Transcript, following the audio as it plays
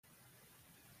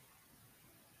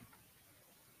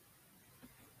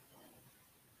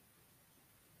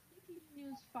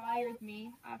fired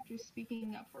me after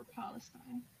speaking up for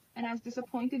Palestine. And as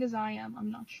disappointed as I am,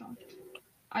 I'm not shocked.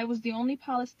 I was the only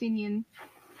Palestinian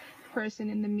person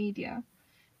in the media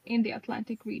in the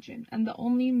Atlantic region and the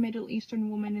only Middle Eastern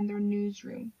woman in their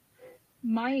newsroom.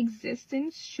 My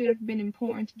existence should have been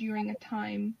important during a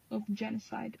time of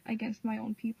genocide against my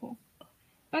own people.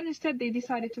 But instead, they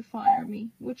decided to fire me,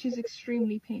 which is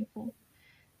extremely painful.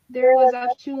 There was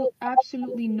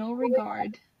absolutely no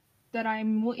regard that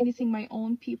I'm witnessing my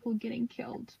own people getting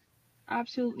killed.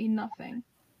 Absolutely nothing.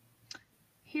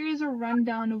 Here's a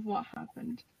rundown of what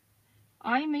happened.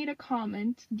 I made a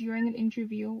comment during an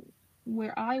interview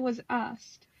where I was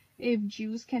asked if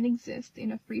Jews can exist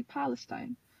in a free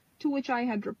Palestine, to which I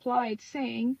had replied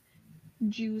saying,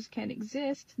 Jews can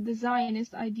exist, the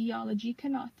Zionist ideology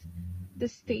cannot. The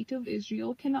state of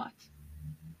Israel cannot.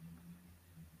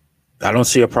 I don't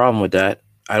see a problem with that.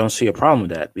 I don't see a problem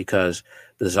with that because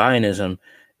the Zionism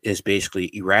is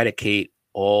basically eradicate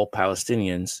all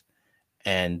Palestinians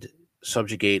and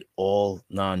subjugate all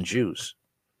non-Jews.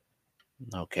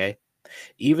 Okay,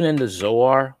 even in the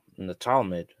Zohar and the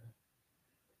Talmud,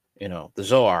 the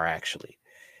Zohar actually,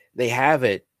 they have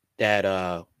it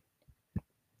that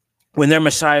when their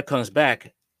Messiah comes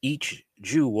back, each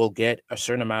Jew will get a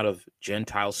certain amount of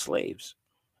Gentile slaves.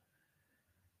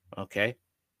 Okay.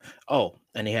 Oh,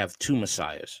 and they have two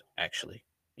Messiahs, actually.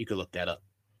 You could look that up.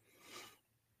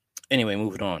 Anyway,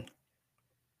 moving on.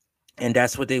 And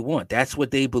that's what they want. That's what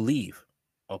they believe.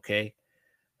 Okay.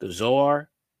 The Zohar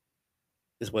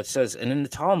is what says. And in the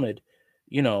Talmud,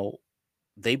 you know,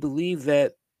 they believe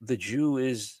that the Jew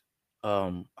is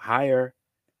higher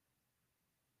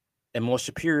and more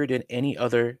superior than any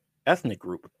other ethnic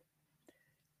group.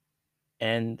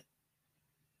 And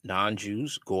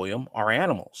non-Jews, Goyim, are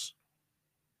animals.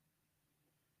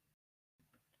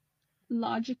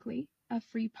 Logically, a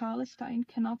free Palestine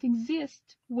cannot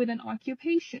exist with an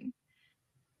occupation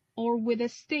or with a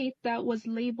state that was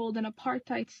labeled an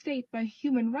apartheid state by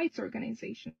human rights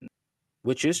organizations.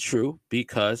 Which is true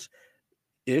because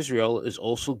Israel is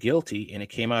also guilty, and it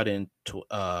came out in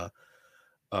a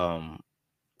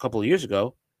couple of years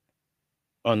ago.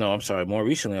 Oh no, I'm sorry, more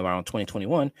recently, around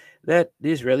 2021, that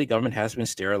the Israeli government has been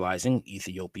sterilizing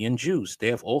Ethiopian Jews. They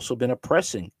have also been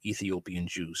oppressing Ethiopian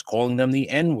Jews, calling them the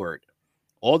N-word.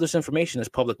 All this information is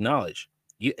public knowledge.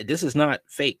 This is not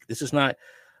fake. This is not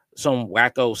some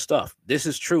wacko stuff. This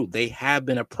is true. They have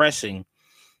been oppressing,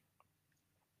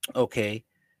 okay,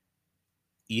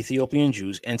 Ethiopian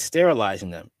Jews and sterilizing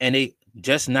them. And they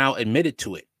just now admitted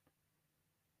to it.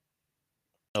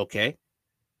 Okay.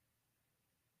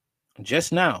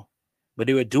 Just now. But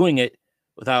they were doing it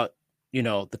without,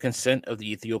 the consent of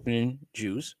the Ethiopian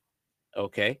Jews.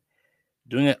 Okay.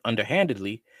 Doing it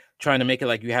underhandedly, trying to make it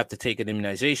like you have to take an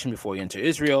immunization before you enter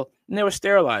Israel. And they were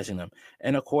sterilizing them.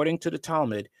 And according to the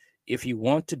Talmud, if you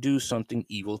want to do something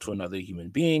evil to another human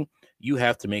being, you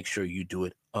have to make sure you do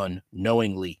it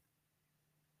unknowingly.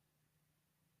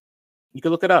 You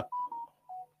can look it up.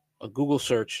 A Google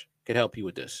search could help you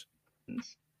with this.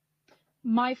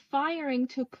 My firing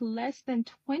took less than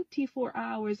 24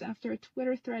 hours after a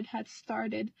Twitter thread had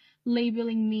started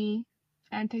labeling me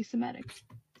anti-Semitic.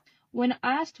 When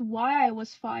asked why I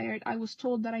was fired, I was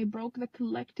told that I broke the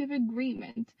collective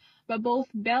agreement, but both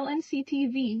Bell and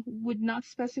CTV would not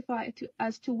specify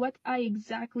as to what I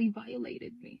exactly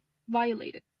violated.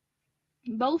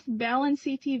 Both Bell and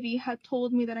CTV had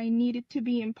told me that I needed to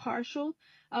be impartial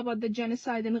about the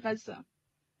genocide in Gaza.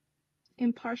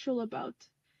 Impartial about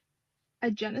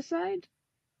a genocide?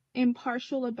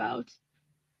 Impartial about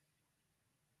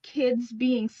kids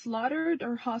being slaughtered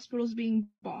or hospitals being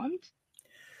bombed?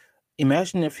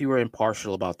 Imagine if you were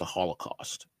impartial about the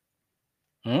Holocaust.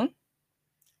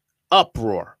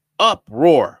 Uproar.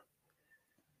 Uproar.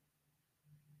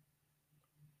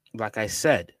 Like I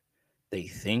said, they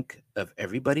think of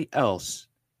everybody else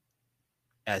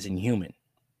as inhuman.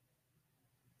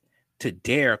 To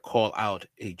dare call out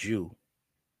a Jew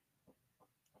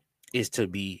is to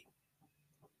be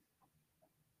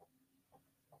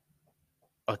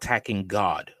attacking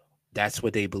God. That's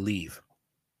what they believe.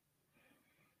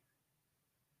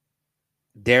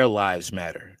 Their lives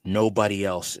matter, nobody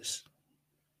else's.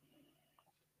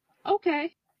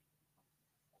 Okay.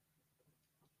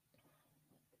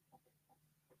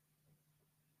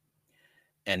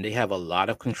 And they have a lot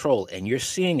of control. And you're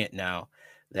seeing it now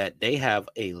that they have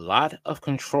a lot of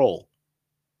control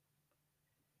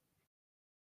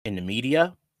in the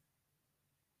media.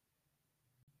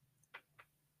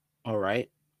 All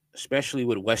right. Especially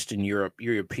with Western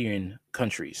European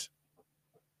countries.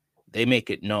 They make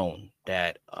it known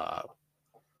that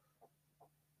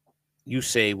you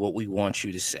say what we want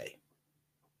you to say.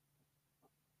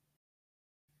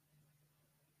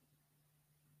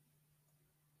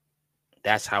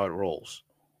 That's how it rolls.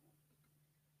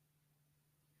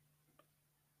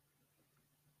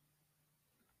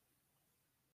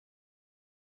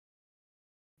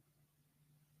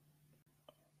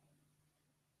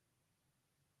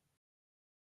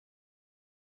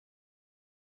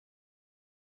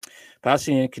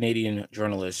 Palestinian Canadian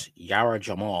journalist Yara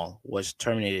Jamal was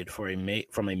terminated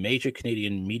from a major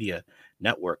Canadian media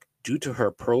network due to her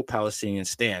pro-Palestinian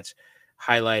stance,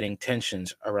 highlighting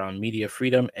tensions around media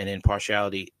freedom and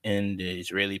impartiality in the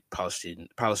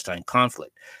Israeli-Palestine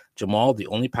conflict. Jamal, the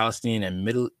only Palestinian and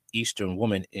Middle Eastern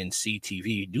woman in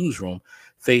CTV newsroom,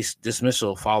 faced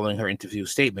dismissal following her interview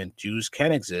statement, "Jews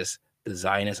can exist, the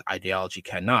Zionist ideology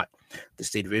cannot. The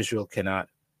state of Israel cannot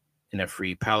in a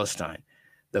free Palestine."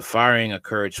 The firing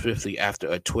occurred swiftly after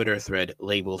a Twitter thread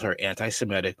labeled her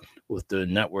anti-Semitic, with the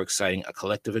network citing a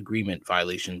collective agreement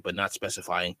violation but not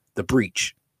specifying the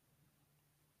breach.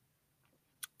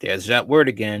 There's that word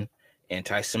again,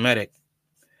 anti-Semitic.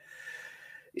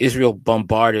 Israel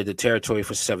bombarded the territory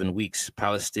for 7 weeks.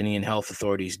 Palestinian health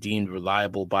authorities, deemed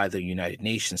reliable by the United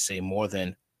Nations, say more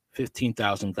than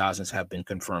 15,000 Gazans have been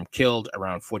confirmed killed,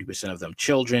 around 40% of them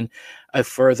children. A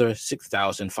further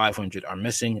 6,500 are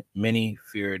missing, many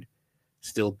feared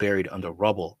still buried under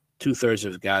rubble. 2/3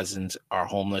 of Gazans are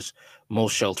homeless,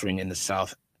 most sheltering in the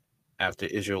south after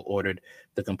Israel ordered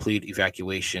the complete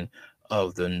evacuation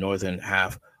of the northern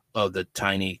half of the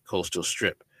tiny coastal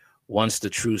strip. Once the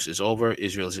truce is over,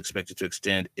 Israel is expected to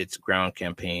extend its ground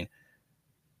campaign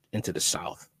into the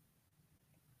south.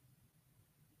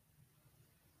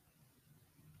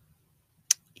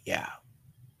 Yeah.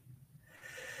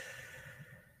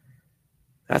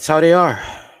 That's how they are.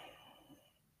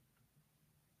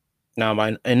 Now,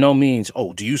 by no means,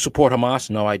 do you support Hamas?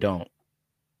 No, I don't.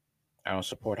 I don't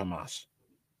support Hamas.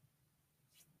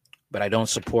 But I don't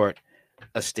support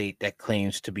a state that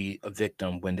claims to be a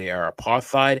victim when they are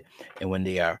apartheid and when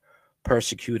they are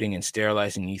persecuting and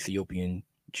sterilizing Ethiopian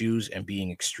Jews and being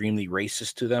extremely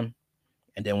racist to them,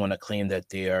 and then want to claim that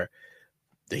they are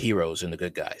the heroes and the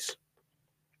good guys.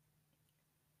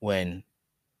 When,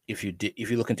 if you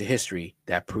look into history,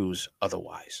 that proves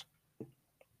otherwise.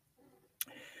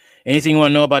 Anything you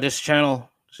want to know about this channel,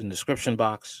 it's in the description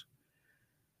box.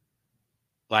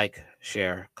 Like,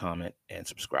 share, comment, and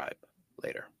subscribe.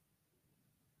 Later.